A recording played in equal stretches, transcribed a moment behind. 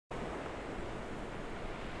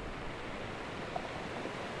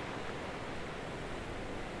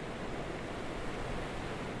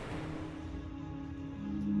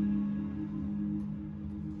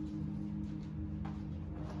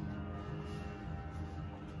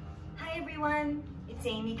Hi everyone, it's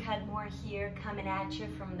Amy Cudmore here coming at you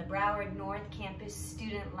from the Broward North Campus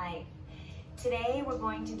Student Life. Today we're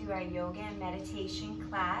going to do our yoga and meditation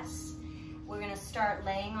class. We're going to start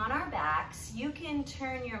laying on our backs. You can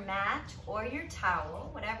turn your mat or your towel,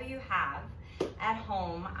 whatever you have at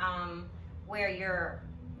home, where you're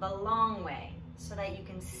the long way so that you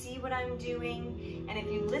can see what I'm doing. And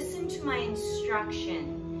if you listen to my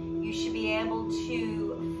instruction, you should be able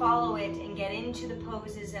to follow it and get into the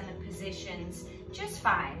poses and the positions just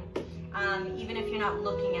fine, even if you're not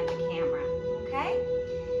looking at the camera, okay?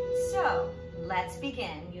 So let's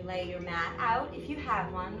begin. You lay your mat out if you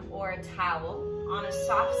have one, or a towel on a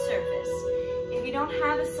soft surface. If you don't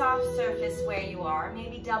have a soft surface where you are,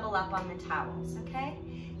 maybe double up on the towels, okay?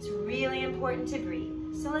 It's really important to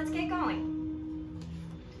breathe. So let's get going.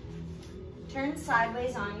 Turn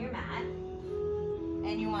sideways on your mat,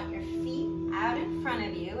 and you want your feet out in front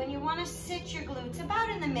of you, and you want to sit your glutes about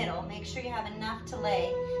in the middle. Make sure you have enough to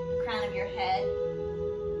lay the crown of your head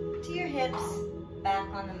to your hips back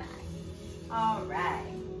on the mat. All right.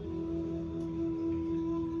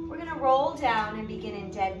 We're going to roll down and begin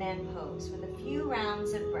in dead man pose with a few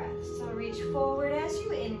rounds of breath. So reach forward as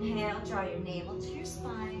you inhale, draw your navel to your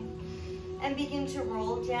spine, and begin to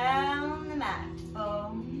roll down the mat,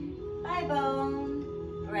 bone by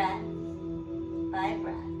bone, breath by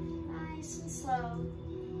breath. Nice and slow.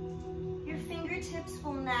 Your fingertips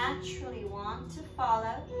will naturally want to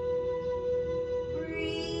follow.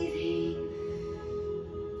 Breathing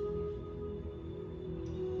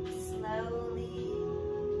slowly.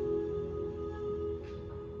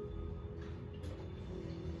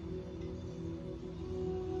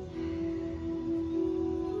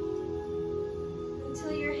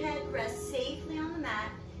 Until your head rests safely on the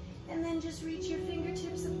mat, and then just reach your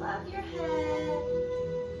fingertips above your head.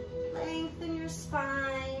 Lengthen your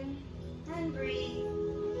spine and breathe.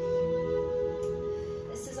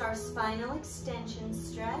 This is our spinal extension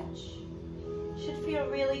stretch. Should feel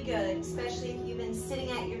really good, especially if you've been sitting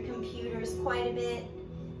at your computers quite a bit,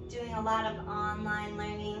 doing a lot of online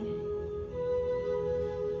learning.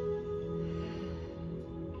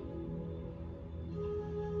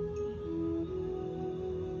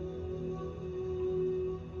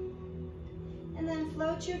 And then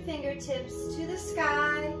float your fingertips to the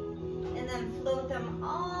sky, and then float them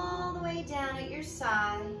all the way down at your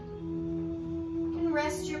side. And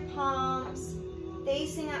rest your palms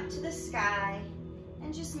facing up to the sky,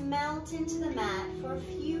 and just melt into the mat for a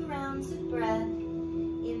few rounds of breath.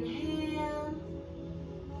 Inhale,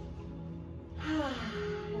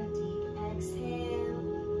 and deep exhale.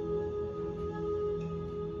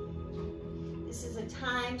 This is a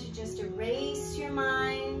time to just erase your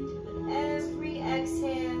mind with every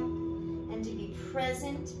exhale, and to be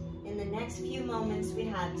present in the next few moments we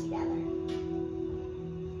have together.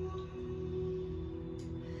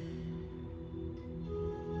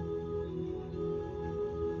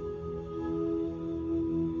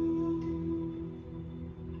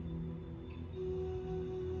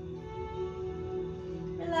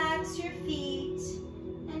 Relax your feet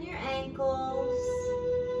and your ankles.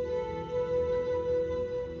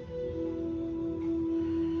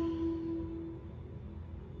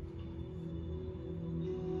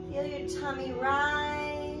 Feel your tummy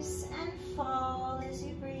rise and fall as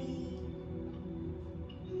you breathe.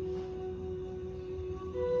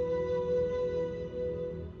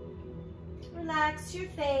 Relax your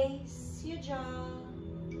face, your jaw.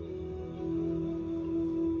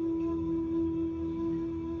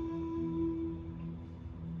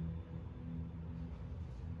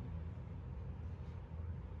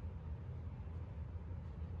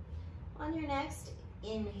 On your next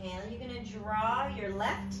inhale, you're going to draw your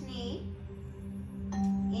left knee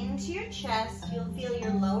into your chest. You'll feel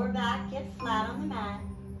your lower back get flat on the mat.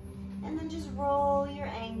 And then just roll your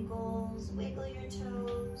ankles, wiggle your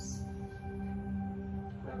toes.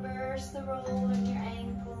 Reverse the roll of your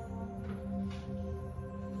ankle.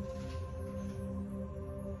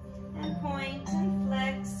 And point and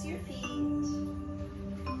flex your feet.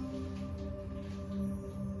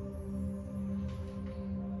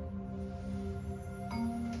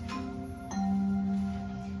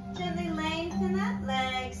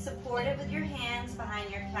 Support it with your hands behind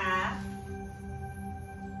your calf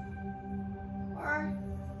or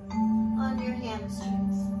on your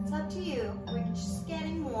hamstrings. It's up to you. We're just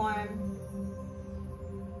getting warm.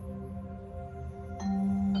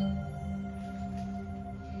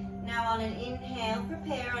 Now on an inhale,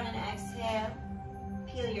 prepare. On an exhale,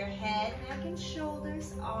 peel your head, neck, and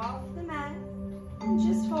shoulders off the mat. And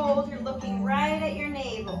just hold. You're looking right at your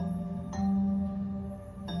navel.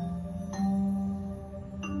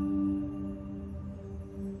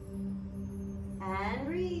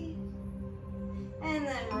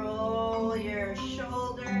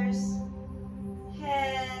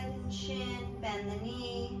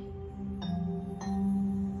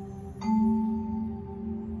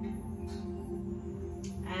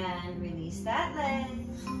 release that leg.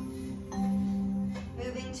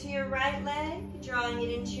 Moving to your right leg, drawing it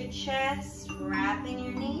into your chest, wrapping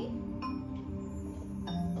your knee.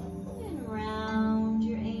 And round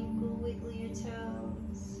your ankle, wiggle your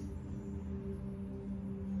toes.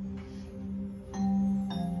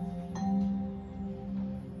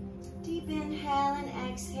 Deep inhale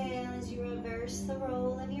and exhale as you reverse the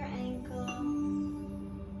roll of your ankle.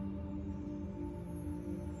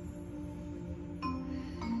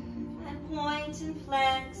 And point and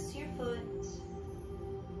flex your foot.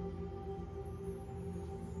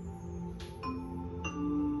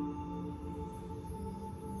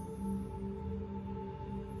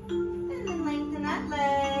 And then lengthen that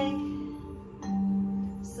leg,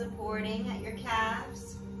 supporting at your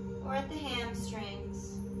calves or at the hamstrings.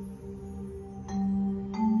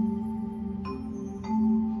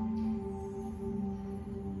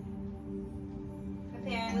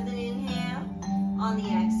 With an inhale, on the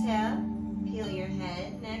exhale, peel your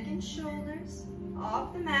head, neck, and shoulders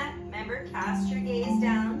off the mat. Remember, cast your gaze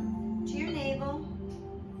down to your navel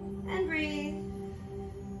and breathe.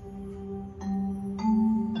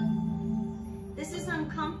 This is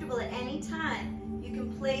uncomfortable at any time. You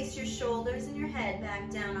can place your shoulders and your head back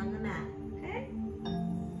down on the mat, okay?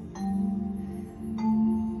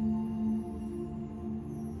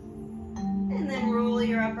 And then roll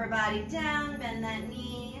your upper body down, bend that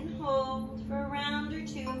knee, and hold for a round or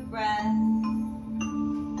two of breath.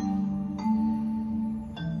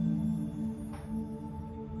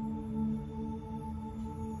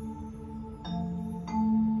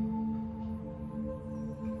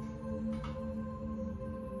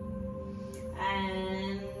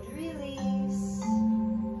 And release.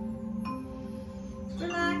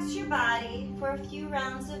 Relax your body for a few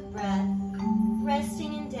rounds of breath,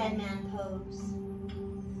 resting in dead man pose.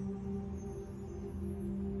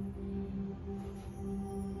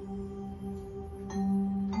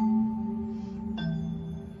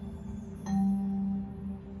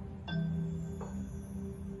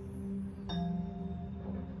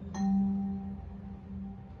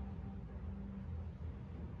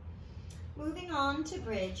 Moving on to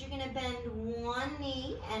bridge, you're going to bend one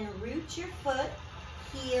knee and root your foot,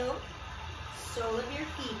 heel, sole of your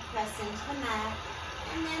feet press into the mat,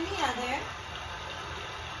 and then the other.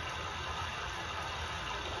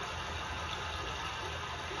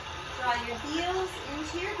 Draw your heels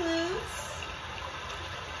into your glutes.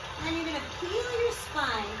 And then you're going to peel your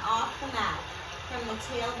spine off the mat from the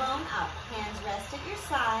tailbone up. Hands rest at your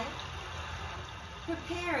side.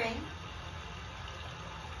 Preparing.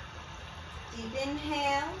 Deep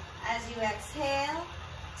inhale. As you exhale,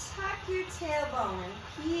 tuck your tailbone and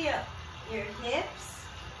peel your hips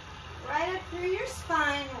right up through your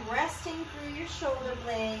spine, resting through your shoulder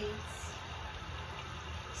blades.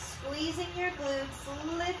 Squeezing your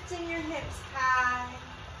glutes, lifting your hips high.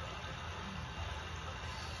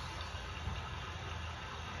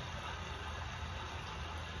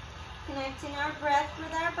 Connecting our breath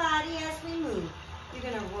with our body as we move. You're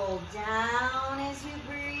going to roll down as you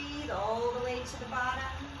breathe all the way to the bottom.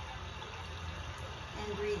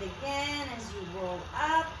 And breathe again as you roll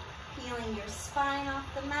up, peeling your spine off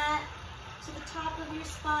the mat to the top of your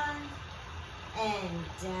spine. And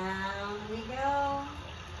down we go.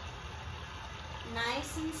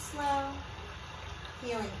 Nice and slow.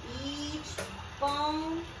 Feeling each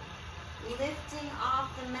bone lifting off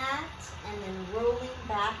the mat and then rolling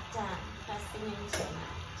back down, pressing into the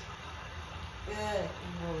mat. Good,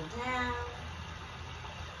 and roll down.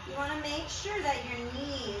 You want to make sure that your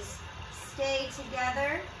knees stay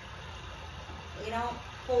together. They don't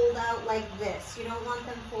fold out like this. You don't want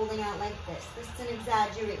them folding out like this. This is an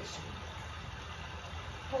exaggeration.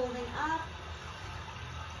 Holding up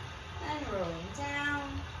and rolling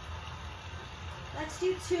down. Let's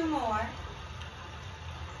do two more.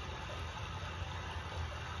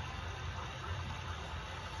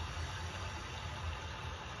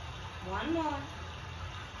 One more.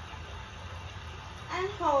 And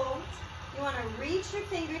hold. You want to reach your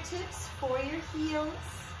fingertips for your heels.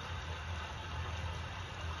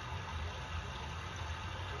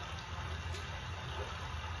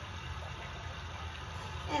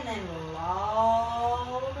 And then roll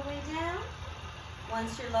all the way down.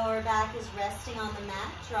 Once your lower back is resting on the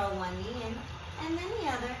mat, draw one knee in and then the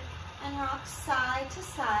other and rock side to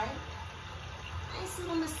side. Nice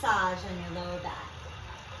little massage on your lower back.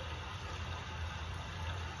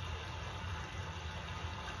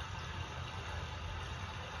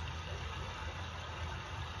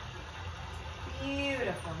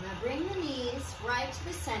 Beautiful. Now bring the knees right to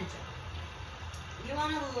the center. You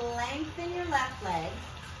want to lengthen your left leg.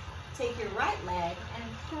 Take your right leg and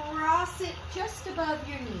cross it just above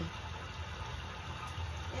your knee.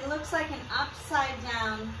 It looks like an upside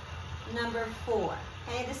down number 4.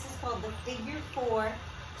 Okay, this is called the figure 4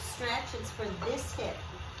 stretch. It's for this hip.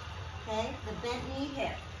 Okay, the bent knee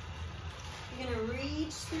hip. You're gonna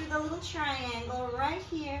reach through the little triangle right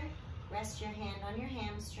here. Rest your hand on your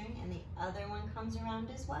hamstring, and the other one comes around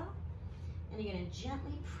as well. And you're gonna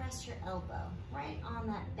gently press your elbow right on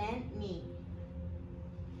that bent knee.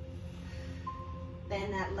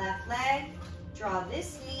 Bend that left leg. Draw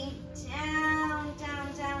this knee down,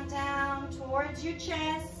 down, down, down towards your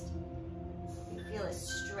chest. You feel a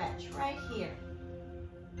stretch right here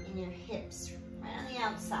in your hips, right on the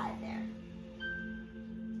outside there.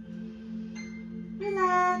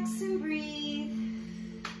 Relax and breathe.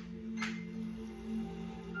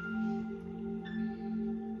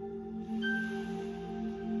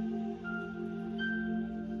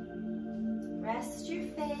 Rest your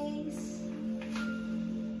face.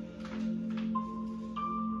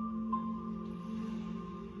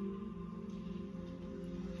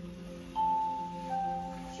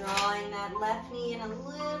 Drawing that left knee in a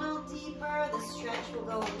little deeper. The stretch will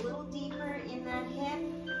go a little deeper in that hip.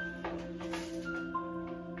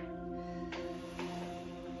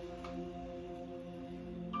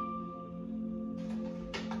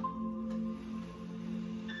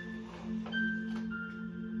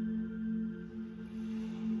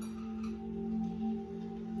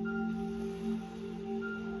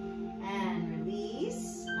 And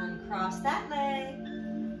release. Uncross that leg.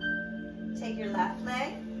 Take your left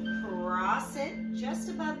leg. Cross it just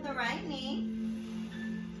above the right knee.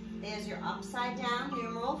 There's your upside down,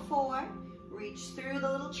 numeral 4. Reach through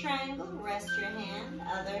the little triangle, rest your hand,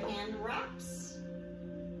 other hand wraps.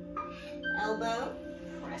 Elbow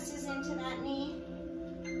presses into that knee.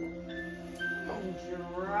 And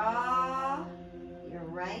draw your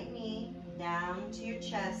right knee down to your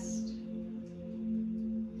chest.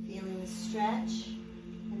 Feeling the stretch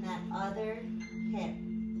in that other hip.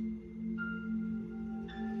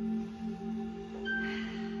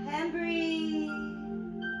 And breathe.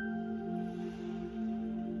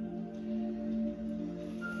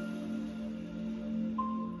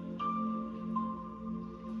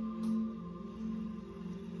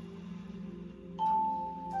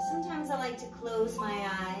 Sometimes I like to close my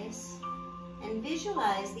eyes and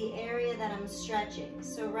visualize the area that I'm stretching.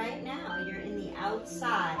 So right now you're in the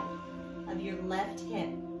outside of your left hip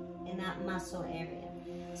in that muscle area.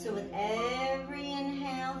 So with every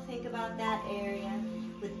inhale, think about that area.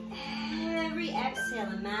 With every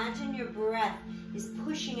exhale, imagine your breath is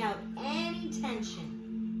pushing out any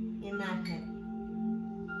tension in that hip.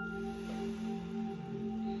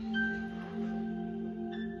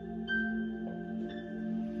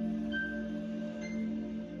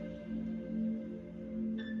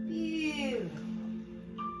 Beautiful.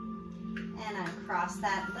 And uncross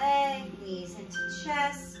that leg, knees into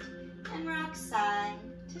chest, and rock side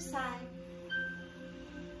to side.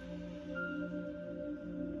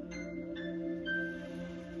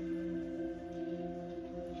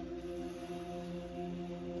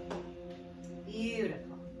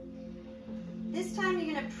 Beautiful. This time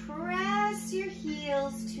you're going to press your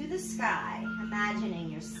heels to the sky, imagining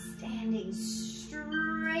you're standing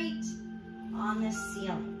straight on the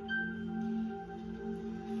ceiling.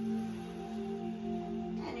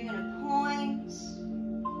 And you're going to point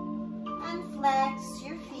and flex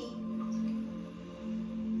your feet.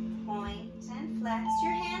 Point and flex.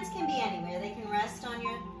 Your hands can be anywhere. They can rest on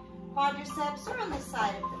your quadriceps or on the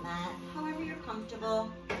side of the mat, however you're comfortable.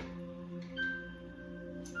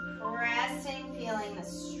 Pressing, feeling the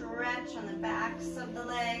stretch on the backs of the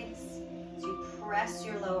legs as you press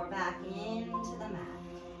your lower back into the mat.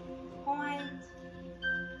 Point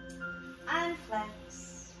and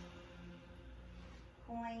flex.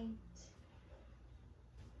 Point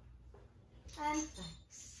and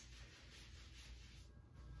flex.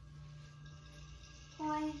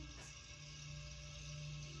 Point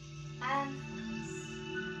and flex.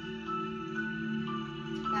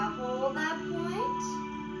 Now hold that point.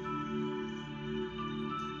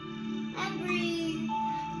 And breathe.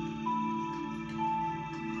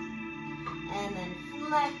 And then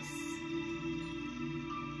flex.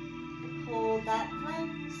 Hold that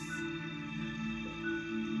flex.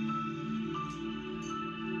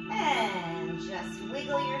 And just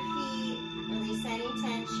wiggle your feet. Release any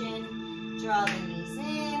tension. Draw the knees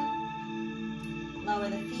in. Lower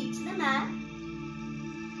the feet to the mat.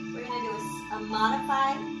 We're going to do a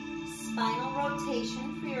modified spinal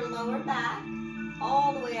rotation for your lower back.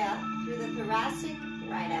 All the way up through the thoracic,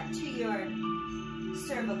 right up to your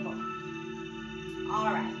cervical. All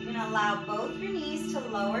right, you're gonna allow both your knees to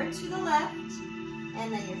lower to the left,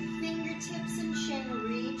 and then your fingertips and chin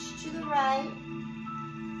reach to the right.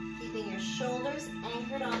 keeping your shoulders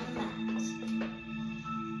anchored on the mat.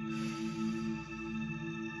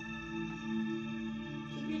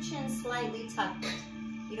 Keep your chin slightly tucked.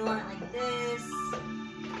 You don't want it like this,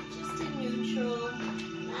 just in neutral.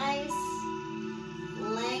 Nice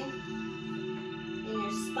length in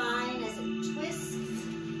your spine as it twists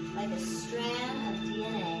like a strand of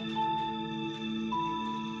DNA.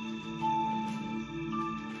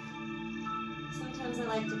 Sometimes I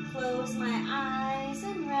like to close my eyes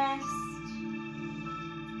and rest.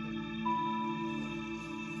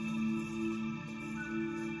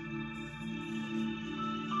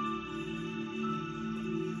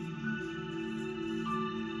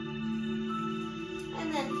 And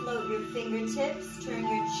then float your fingertips, turn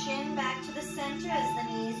your chin back to the center as the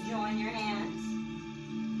knees join your hands.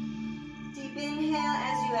 Deep inhale,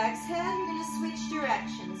 as you exhale, you're going to switch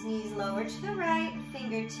directions. Knees lower to the right,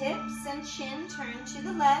 fingertips and chin turn to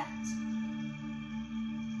the left.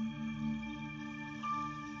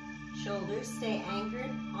 Shoulders stay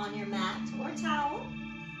anchored on your mat or towel.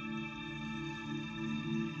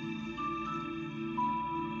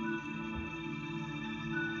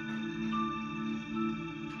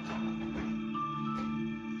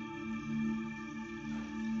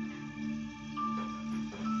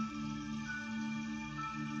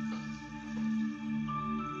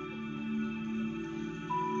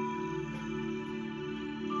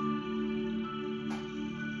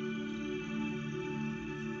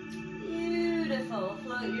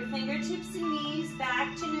 Float your fingertips and knees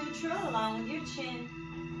back to neutral along with your chin.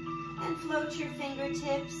 And float your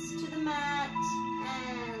fingertips to the mat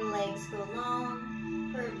and legs go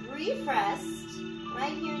long for a brief rest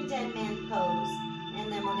right here in Dead Man Pose.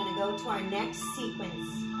 And then we're going to go to our next sequence,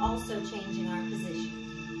 also changing our position.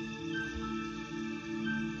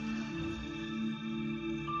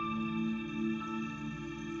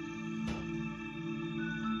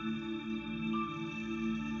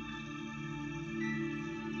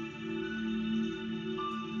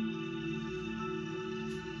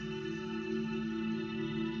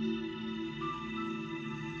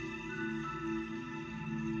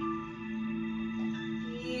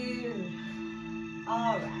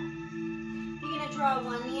 All right. You're going to draw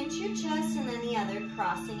one knee into your chest and then the other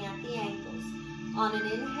crossing at the ankles. On an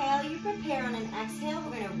inhale, you prepare. On an exhale,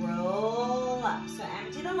 we're going to roll up. So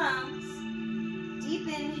empty the lungs. Deep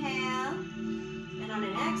inhale. And on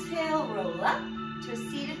an exhale, roll up to a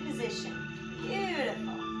seated position.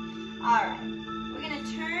 Beautiful. All right. We're going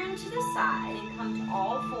to turn to the side and come to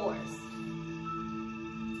all fours.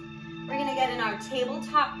 We're going to get in our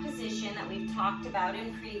tabletop position that we've talked about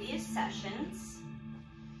in previous sessions.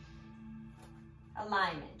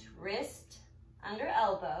 Alignment, wrist under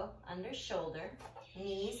elbow, under shoulder,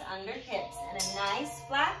 knees under hips, and a nice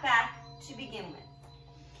flat back to begin with.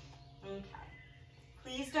 Okay.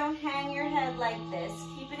 Please don't hang your head like this.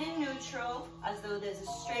 Keep it in neutral as though there's a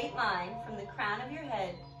straight line from the crown of your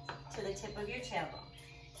head to the tip of your tailbone.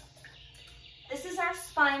 This is our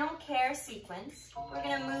spinal care sequence. We're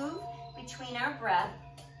going to move between our breath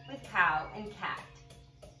with cow and cat.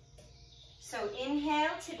 So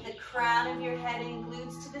inhale, tip the crown of your head and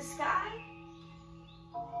glutes to the sky.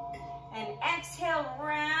 And exhale,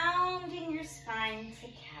 rounding your spine to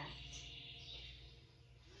cat.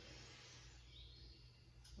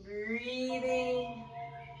 Breathing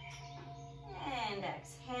and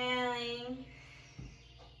exhaling.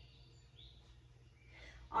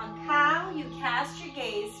 On cow, you cast your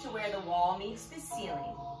gaze to where the wall meets the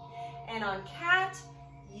ceiling. And on cat,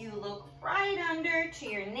 you look right under to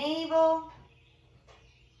your navel.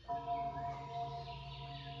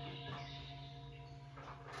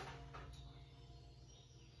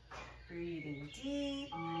 Breathing deep.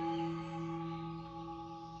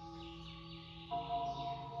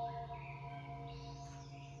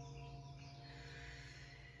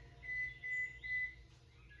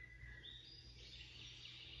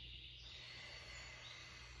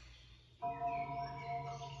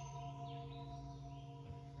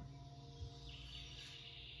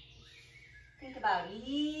 Think about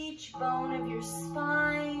each bone of your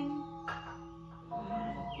spine.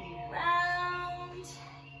 Round.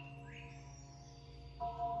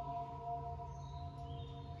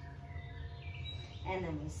 And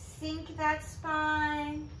then we sink that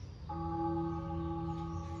spine.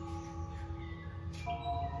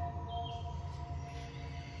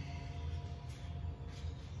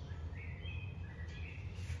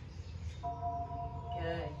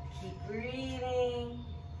 Good. Keep breathing.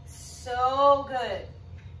 So good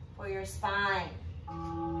for your spine.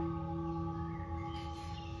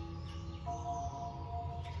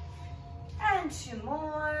 And two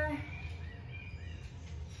more.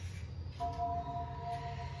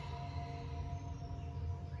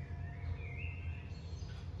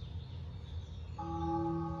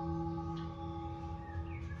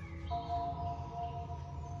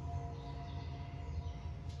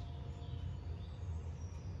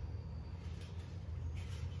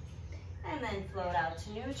 and then float out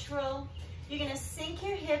to neutral. You're gonna sink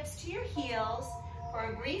your hips to your heels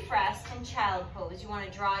for a brief rest in child pose. You wanna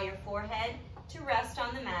draw your forehead to rest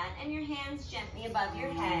on the mat and your hands gently above your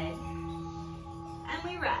head. And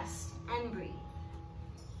we rest and breathe.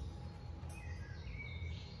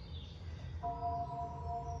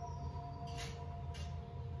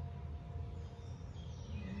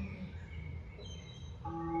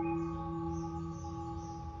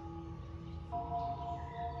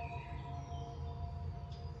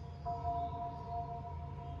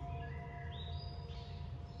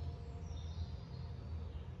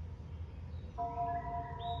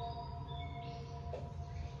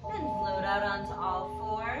 And float out onto all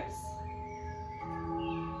fours.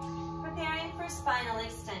 Preparing for spinal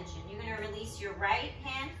extension. You're going to release your right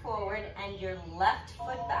hand forward and your left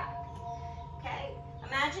foot back. Okay?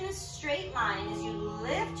 Imagine a straight line as you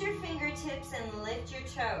lift your fingertips and lift your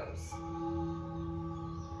toes.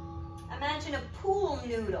 Imagine a pool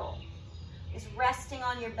noodle is resting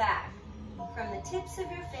on your back from the tips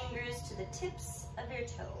of your fingers to the tips of your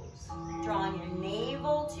toes. Drawing your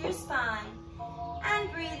navel to your spine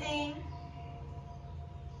and breathing.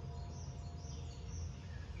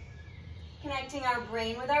 Connecting our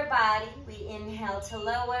brain with our body. We inhale to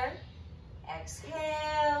lower,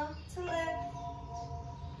 exhale to lift.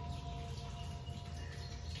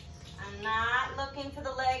 I'm not looking for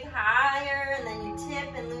the leg higher and then you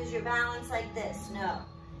tip and lose your balance like this. No,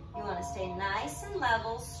 you want to stay nice and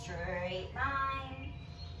level, straight line.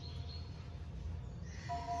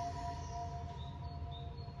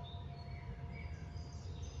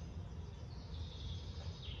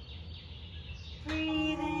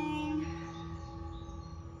 Breathing.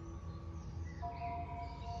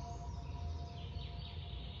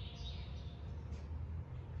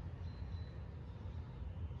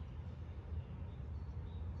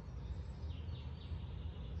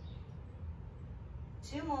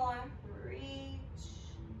 Two more. Reach.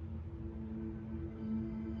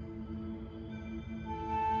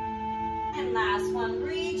 And last one.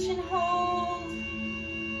 Reach and hold.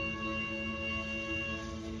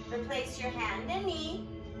 Replace your hand and knee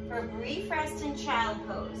for a brief rest in child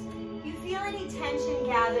pose. If you feel any tension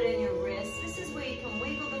gathered in your wrists, this is where you can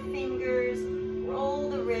wiggle the fingers, roll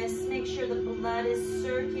the wrists, make sure the blood is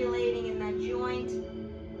circulating in that joint,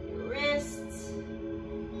 your wrists.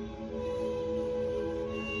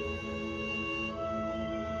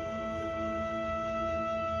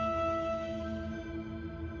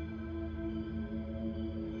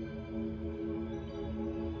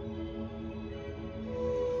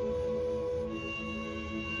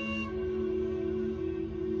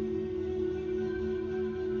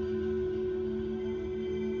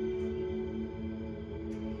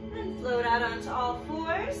 Float out onto all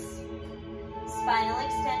fours. Spinal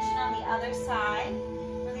extension on the other side.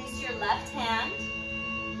 Release your left hand.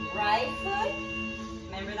 Right foot.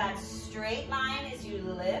 Remember that straight line as you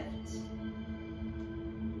lift.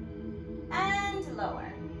 And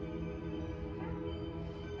lower.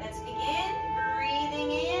 Let's begin.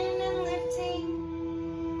 Breathing in and lifting.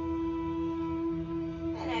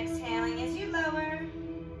 And exhaling as you lower.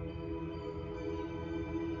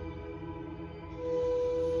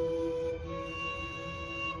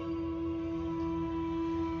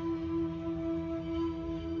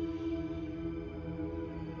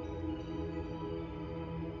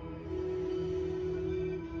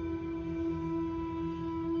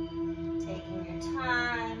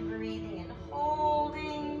 Time, breathing and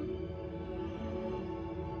holding.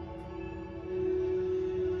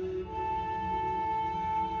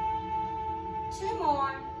 Two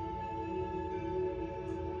more.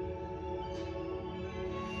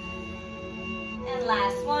 And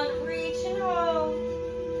last one, reach and hold.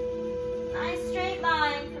 Nice straight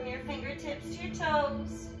line from your fingertips to your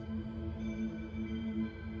toes.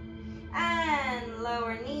 And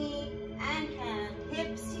lower knee and hand,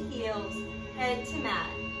 hips to heels. Head to mat.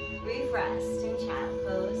 Brief rest in child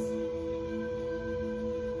pose.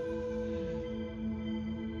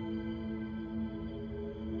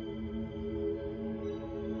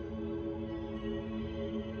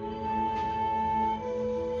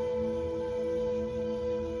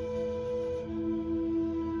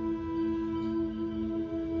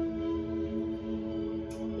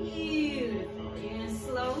 Beautiful. You're going to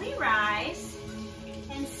slowly rise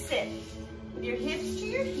and sit with your hips to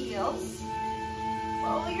your heels.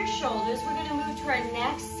 Roll your shoulders. We're going to move to our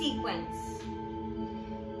next sequence.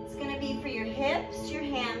 It's going to be for your hips, your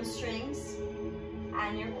hamstrings,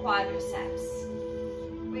 and your quadriceps.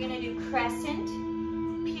 We're going to do crescent,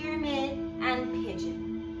 pyramid, and pigeon.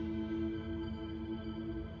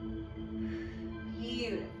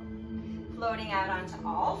 Beautiful. floating out onto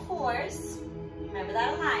all fours. Remember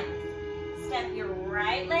that alignment. Step your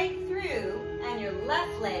right leg through and your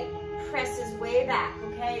left leg presses way back,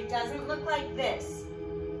 okay? It doesn't look like this.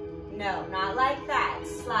 No, not like that.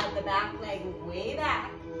 Slide the back leg way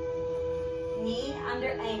back. Knee under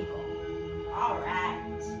ankle. All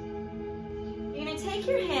right. You're gonna take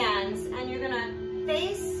your hands and you're gonna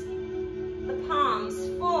face the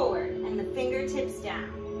palms forward and the fingertips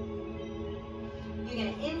down. You're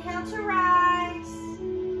gonna inhale to rise,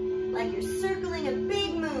 like you're circling a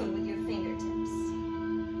big moon with your fingertips.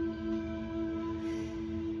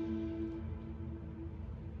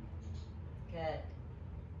 Good.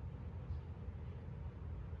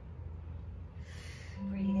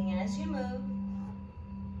 Breathing as you move.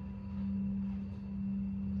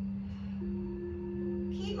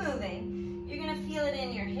 Keep moving. You're gonna feel it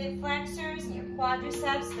in your hip flexors and your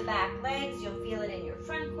quadriceps, the back legs. You'll feel it in your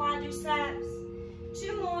front quadriceps.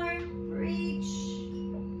 2 more, reach.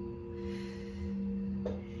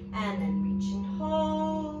 And then reach and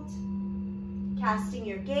hold. Casting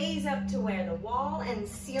your gaze up to where the wall and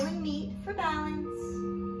ceiling meet for balance.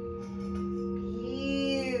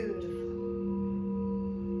 Beautiful.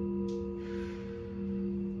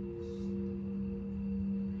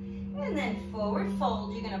 And then forward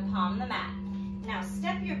fold, you're gonna palm the mat. Now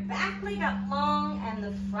step your back leg up long and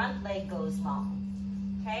the front leg goes long.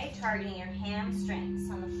 Okay, targeting your hamstrings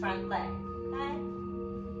on the front leg, okay?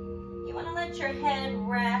 You wanna let your head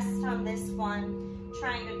rest on this one,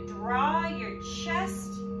 trying to draw your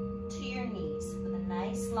chest to your knees with a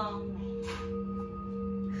nice long neck.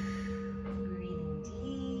 Breathing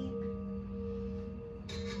deep.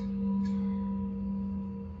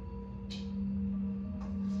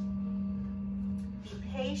 Be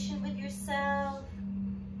patient with yourself.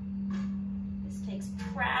 This takes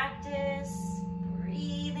practice.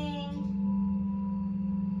 Breathing.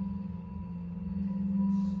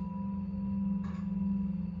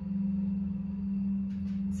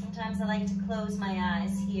 Sometimes I like to close my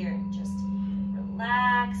eyes here and just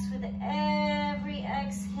relax with every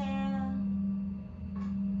exhale.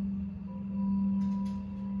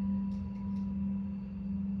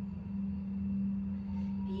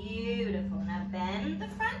 Beautiful. Now bend the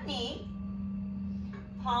front knee,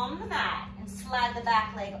 palm the mat, and slide the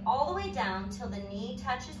back leg all the way down till the knee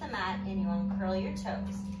touches the mat and you uncurl your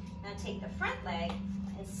toes. Now take the front leg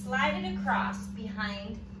and slide it across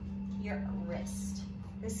behind your wrist.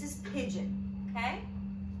 This is pigeon, okay?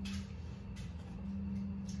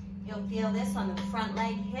 You'll feel this on the front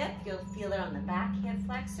leg hip. You'll feel it on the back hip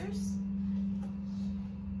flexors.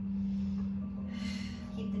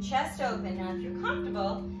 Keep the chest open. Now if you're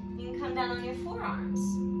comfortable, you can come down on your forearms,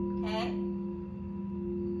 okay?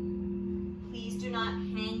 Please do not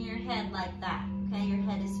hang your head like that, okay? Your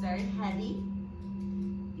head is very heavy.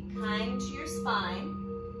 Be kind to your spine.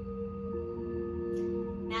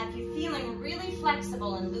 Now, if you're feeling really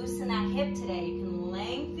flexible and loose in that hip today, you can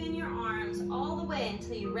lengthen your arms all the way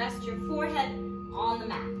until you rest your forehead on the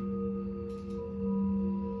mat.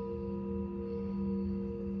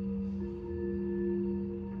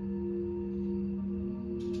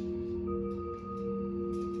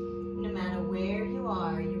 No matter where you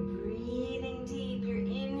are, you're breathing deep, you're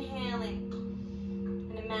inhaling.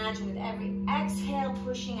 And imagine with every exhale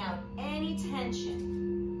pushing out any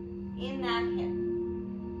tension in that hip.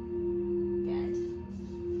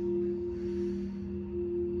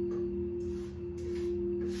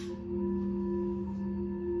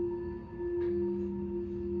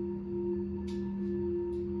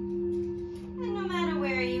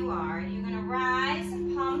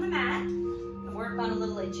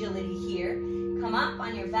 Agility here. Come up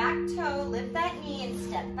on your back toe, lift that knee and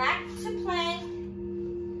step back to plank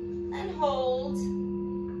and hold.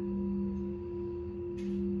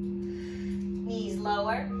 Knees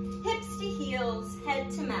lower, hips to heels, head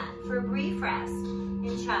to mat for a brief rest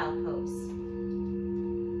in child pose.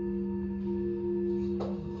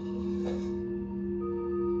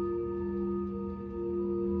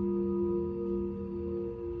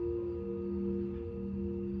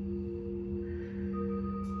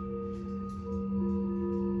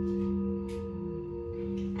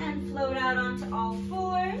 Float out onto all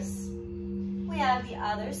fours. We have the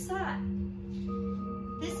other side.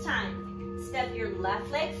 This time, step your left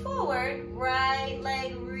leg forward, right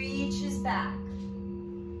leg reaches back.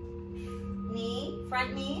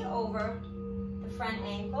 Front knee over the front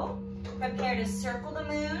ankle. Prepare to circle the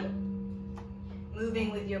moon.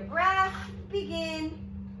 Moving with your breath, begin.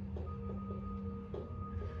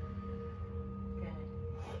 Good.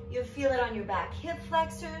 You'll feel it on your back hip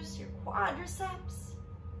flexors, your quadriceps.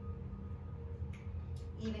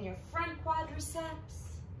 Even your front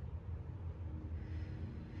quadriceps.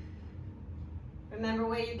 Remember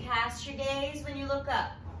where you cast your gaze when you look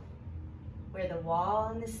up. Where the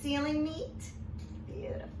wall and the ceiling meet.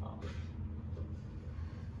 Beautiful.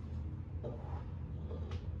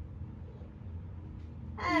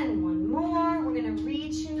 And one more. We're going to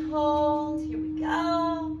reach and hold. Here we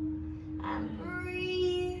go. And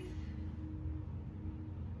breathe.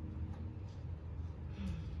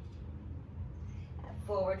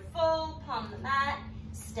 Forward fold, palm the mat,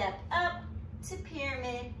 step up to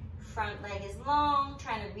pyramid, front leg is long,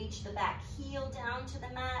 trying to reach the back heel down to the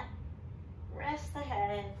mat, rest the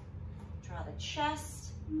head, draw the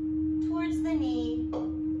chest towards the knee. Good,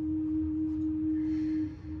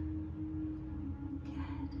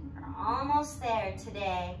 we're almost there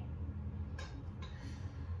today.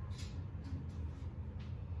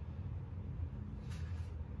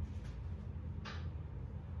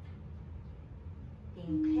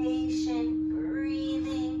 Being patient,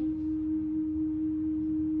 breathing.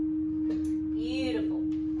 Beautiful.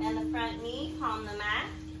 Bend the front knee, palm the mat.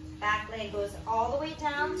 Back leg goes all the way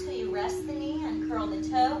down till you rest the knee and curl the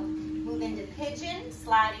toe. Move into pigeon,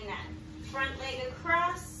 sliding that front leg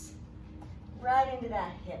across, right into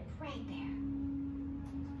that hip, right there.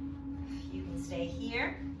 You can stay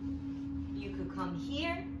here. You could come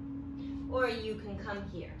here, or you can come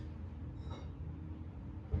here.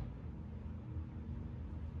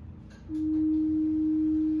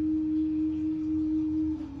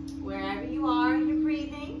 Wherever you are, you're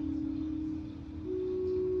breathing.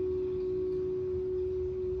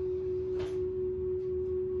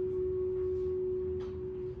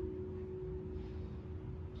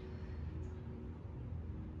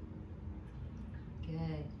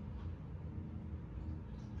 Good.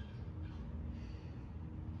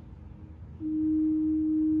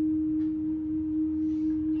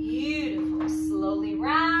 Beautiful. Slowly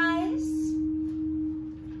rise.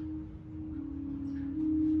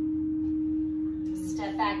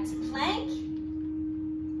 Step back to plank.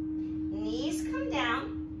 Knees come down.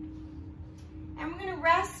 And we're going to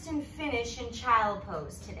rest and finish in child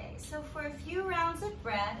pose today. So for a few rounds of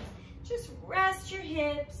breath, just rest your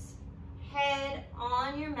hips, head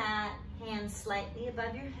on your mat, hands slightly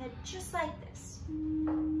above your head, just like this.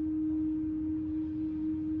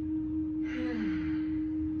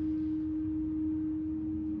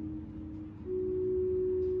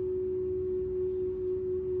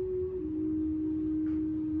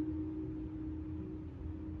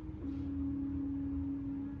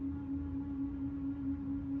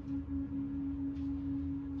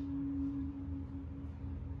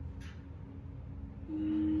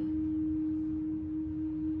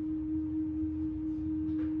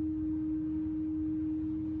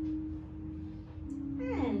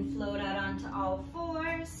 Float out onto all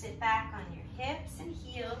fours, sit back on your hips and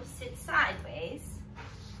heels, sit sideways,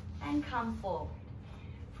 and come forward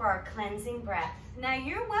for our cleansing breath. Now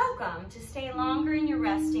you're welcome to stay longer in your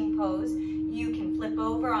resting pose. You can flip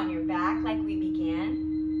over on your back like we began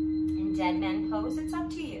in dead man pose. It's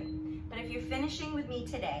up to you. But if you're finishing with me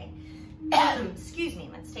today, excuse me,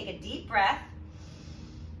 let's take a deep breath.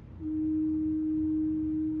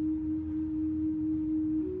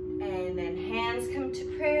 And then hands come to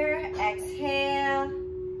prayer, exhale,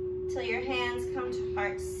 till your hands come to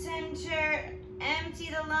heart center, empty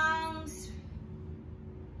the lungs,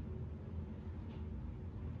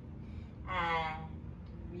 and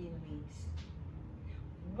release.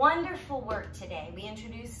 Wonderful work today. We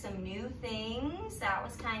introduced some new things. That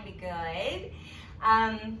was kind of good.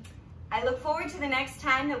 I look forward to the next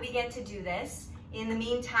time that we get to do this. In the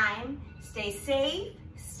meantime, stay safe,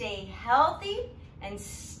 stay healthy, and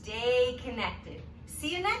stay connected.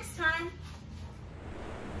 See you next time.